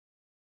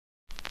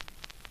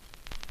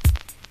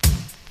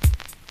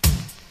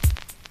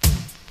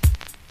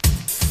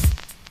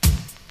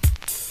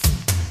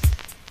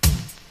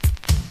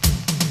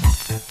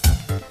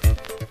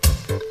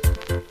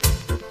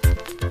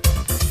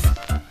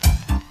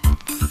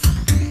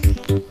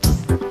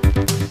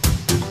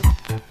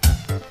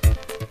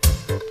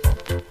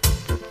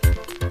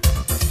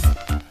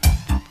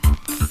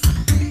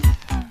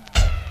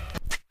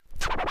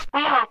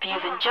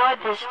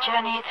this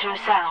journey through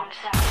sounds.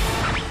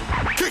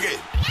 Kick it!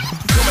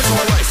 Come into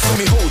my life, let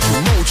me hold you,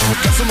 mold you.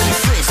 Got so many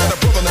things that a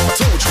brother never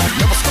told you.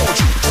 Never scold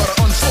you, try to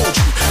unfold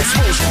you,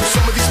 expose you.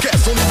 Some of these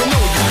cats don't even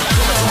know you.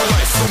 Come into my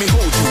life, let me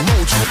hold you,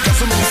 mold you. Got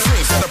so many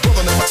things that a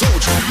brother never told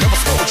you. Never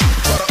scold you,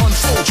 try to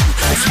unfold you,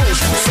 expose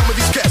you. Some of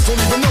these cats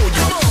don't even know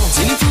you.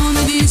 Телефон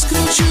весь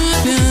кручу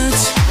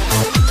опять.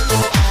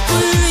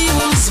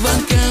 Твоего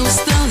звонка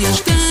устал я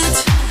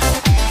ждать.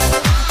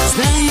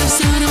 Знаю,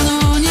 все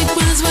равно не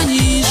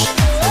позвонишь.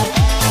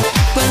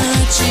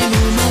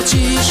 Почему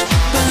молчишь?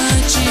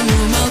 Почему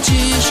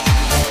молчишь?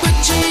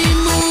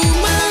 Почему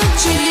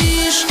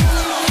молчишь?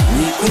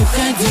 Не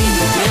уходи,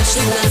 не прячь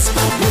глаз.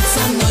 Побудь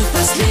со мной в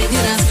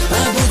последний раз.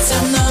 Побудь со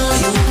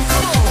мною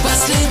в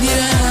последний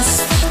раз.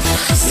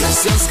 Я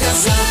все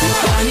сказал, ты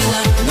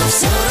поняла, но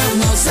все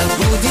равно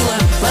забудила.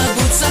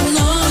 Побудь со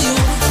мною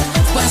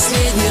в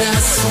последний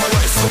раз.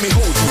 Let me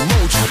hold you,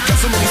 mold you. Got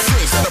so many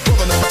things that a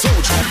brother never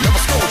told you. Never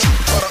scold you,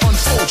 try to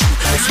unfold you,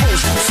 expose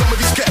you. Some of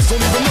these cats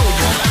don't even know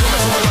you. Come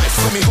into my life,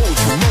 let me hold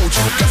you, mold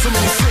you. Got so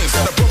many things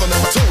that a brother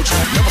never told you.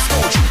 Never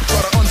scold you,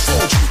 try to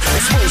unfold you,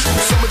 expose you.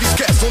 Some of these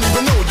cats don't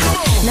even know you.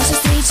 Наши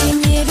встречи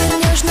не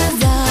вернешь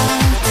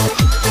назад.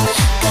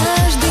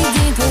 Каждый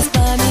день твой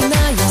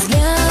вспоминаю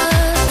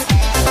взгляд.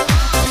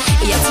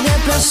 Я тебя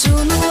прошу,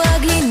 ну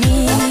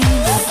оглянись.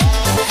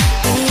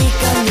 Ты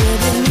ко мне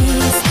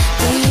вернись,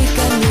 ты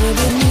ко мне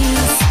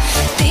вернись,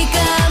 ты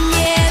ко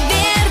мне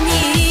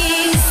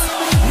вернись.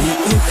 Не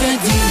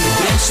уходи, не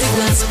прячь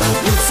глаз.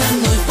 Побудь со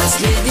мной в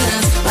последний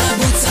раз.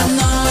 Побудь со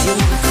мною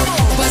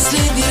в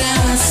последний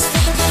раз.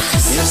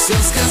 Я все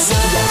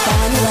сказал, я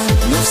поняла,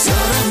 но все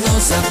равно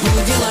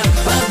забудила.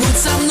 Побудь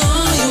со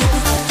мною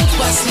в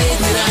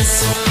последний раз.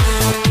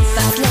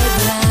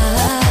 Последний раз.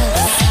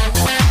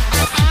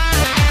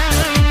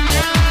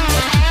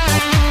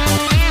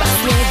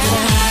 Последний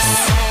раз.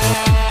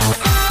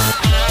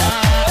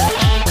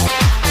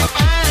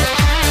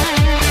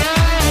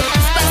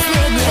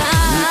 Последний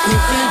раз. Не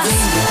уходи,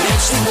 не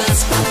прячь глаз.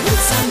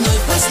 Побудь со мной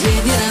в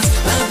последний раз.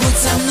 Побудь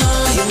со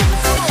мною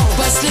в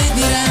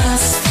последний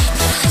раз.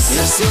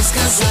 Я все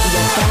сказал,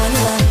 я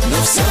поняла, но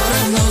все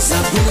равно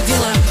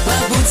забудила.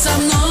 Побудь со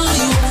мной.